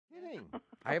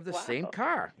I have the same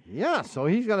car. Yeah, so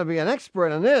he's going to be an expert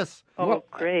in this. Oh,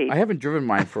 great. I haven't driven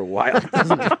mine for a while.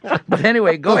 But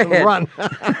anyway, go ahead. Run.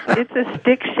 It's a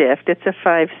stick shift. It's a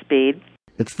 5-speed.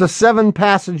 It's the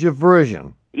 7-passenger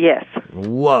version. Yes.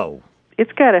 Whoa.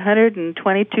 It's got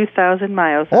 122,000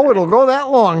 miles. Oh, it'll go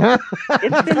that long, huh?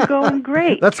 It's been going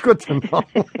great. That's good to know.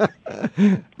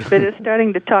 But it's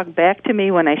starting to talk back to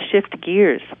me when I shift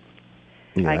gears.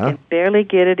 Yeah. I can barely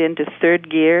get it into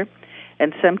third gear,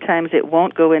 and sometimes it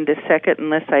won't go into second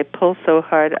unless I pull so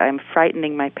hard I'm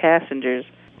frightening my passengers.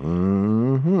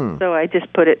 Mm-hmm. So I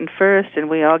just put it in first, and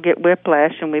we all get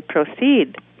whiplash, and we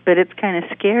proceed. But it's kind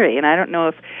of scary, and I don't know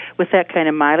if, with that kind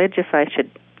of mileage, if I should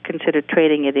consider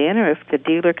trading it in, or if the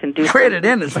dealer can do Trade it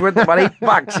in. It's worth about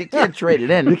 $8. You can't trade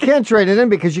it in. You can't trade it in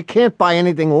because you can't buy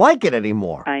anything like it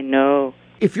anymore. I know.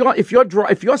 If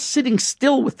you're sitting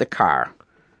still with the car,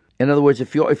 in other words,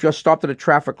 if you're stopped at a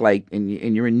traffic light and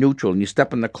you're in neutral and you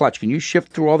step in the clutch, can you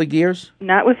shift through all the gears?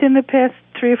 Not within the past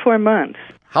 3 or 4 months.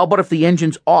 How about if the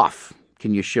engine's off?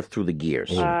 Can you shift through the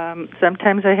gears?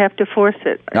 Sometimes I have to force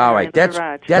it. All right, that's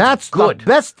good. The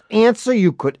best answer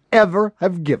you could ever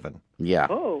have given. Yeah.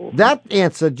 Oh, That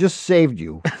answer just saved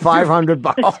you $500.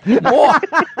 More.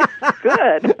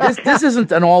 good. This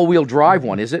isn't an all-wheel drive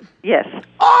one, is it? Yes.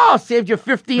 Oh, saved you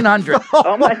 $1,500.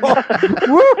 Oh, my God.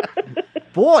 Woo!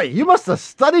 Boy, you must have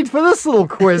studied for this little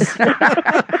quiz.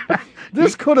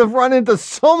 This could have run into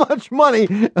so much money.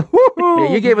 Yeah,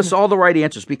 you gave us all the right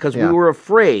answers because we Yeah. were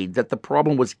afraid that the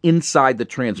problem was inside the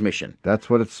transmission.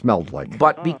 That's what it smelled like.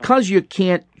 But because you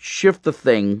can't shift the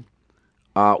thing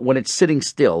when it's sitting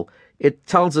still, it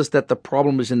tells us that the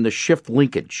problem is in the shift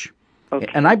linkage. Okay.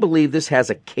 And I believe this has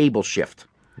a cable shift.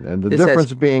 And the This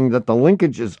difference being that the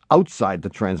linkage is outside the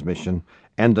transmission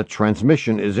and the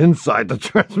transmission is inside the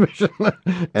transmission.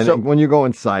 And So- when you go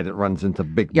inside, it runs into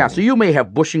big... Yeah, so you may have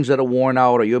bushings that are worn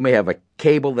out or you may have a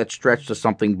cable that's stretched or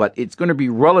something, but it's going to be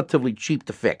relatively cheap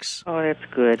to fix. Oh, that's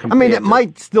good. I mean, it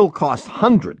might still cost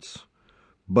hundreds,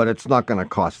 but it's not going to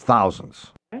cost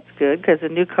thousands. That's good, because a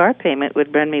new car payment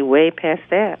would run me way past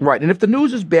that. Right, and if the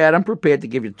news is bad, I'm prepared to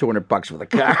give you $200 for the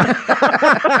car.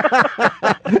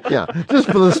 Yeah,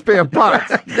 just for the spare parts.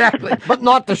 Exactly. But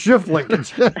not the shift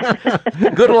linkage.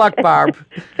 Good luck, Barb.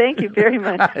 Thank you very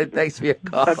much. Thanks for your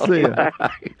call. See ya.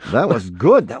 That was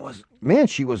good. Man,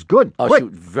 she was good. Oh, Quick. she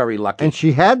was very lucky. And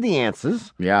she had the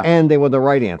answers. Yeah. And they were the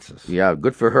right answers. Yeah,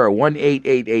 good for her.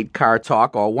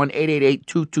 1-888-CAR-TALK or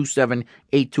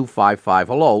 1-888-227-8255.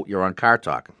 Hello, you're on Car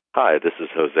Talk. Hi, this is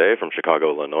Jose from Chicago,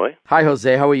 Illinois. Hi,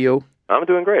 Jose. How are you? I'm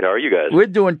doing great. How are you guys? We're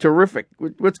doing terrific.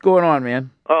 What's going on,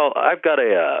 man? Oh, I've got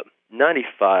a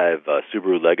 95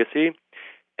 Subaru Legacy,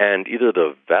 and either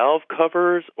the valve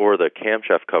covers or the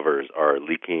camshaft covers are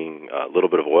leaking a little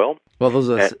bit of oil. Well, those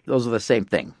are the same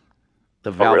thing. The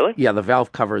valve, really? Yeah, the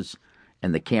valve covers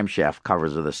and the camshaft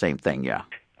covers are the same thing, yeah.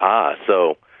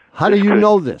 So... How do you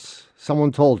know this?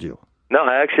 Someone told you. No,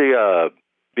 I actually,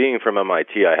 being from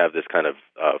MIT, I have this kind of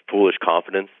foolish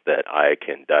confidence that I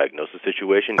can diagnose a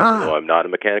situation, even though I'm not a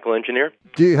mechanical engineer.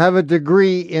 Do you have a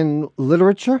degree in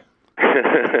literature?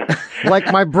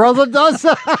 Like my brother does?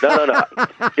 No.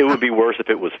 It would be worse if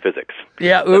it was physics.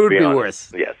 Yeah, it would be honest.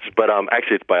 worse. Yes, but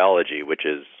actually it's biology, which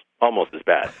is almost as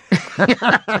bad.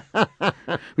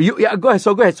 Go ahead.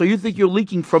 So you think you're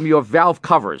leaking from your valve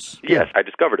covers? Yes, I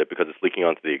discovered it because it's leaking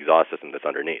onto the exhaust system that's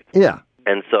underneath. Yeah.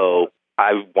 And so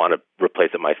I want to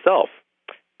replace it myself.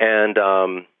 And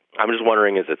I'm just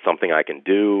wondering, is it something I can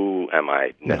do? Am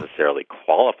I necessarily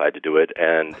qualified to do it?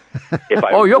 And if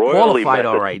I you're royally qualified, mess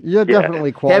all it- right. You're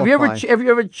definitely qualified. Have you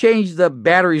ever changed the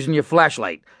batteries in your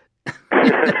flashlight?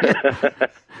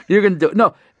 You're gonna do it.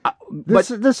 No.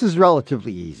 This is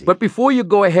relatively easy. But before you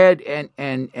go ahead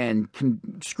and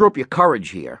screw up your courage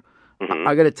here,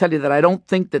 I got to tell you that I don't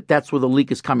think that that's where the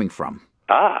leak is coming from.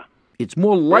 It's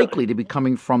more likely to be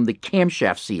coming from the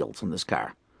camshaft seals in this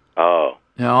car. Oh.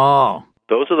 Oh.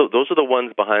 Those are the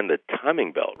ones behind the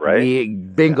timing belt, right? Yeah,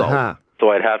 bingo. Uh-huh. So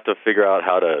I'd have to figure out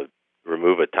how to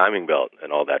remove a timing belt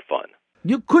and all that fun.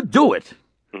 You could do it,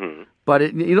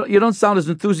 but you don't sound as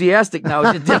enthusiastic now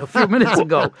as you did a few minutes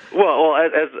ago. Well,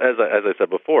 as I said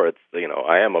before, it's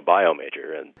I am a bio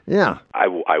major, and Yeah. I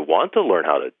want to learn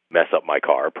how to mess up my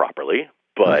car properly.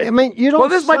 But I mean, you don't... Well,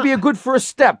 this might be a good first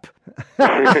step.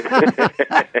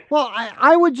 Well,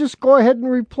 I would just go ahead and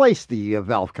replace the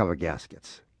valve cover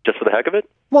gaskets. just for the heck of it.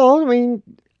 Well, I mean,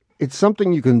 it's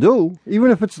something you can do,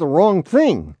 even if it's the wrong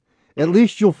thing. At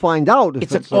least you'll find out if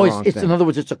it's the wrong thing. In other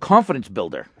words, it's a confidence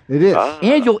builder. It is.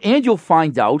 And you'll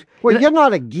find out. Well, you're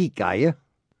not a geek, are you?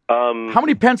 How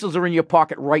many pencils are in your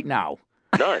pocket right now?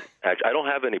 None. Actually, I don't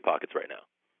have any pockets right now.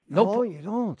 Nope. Oh, you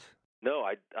don't. No,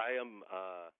 I am.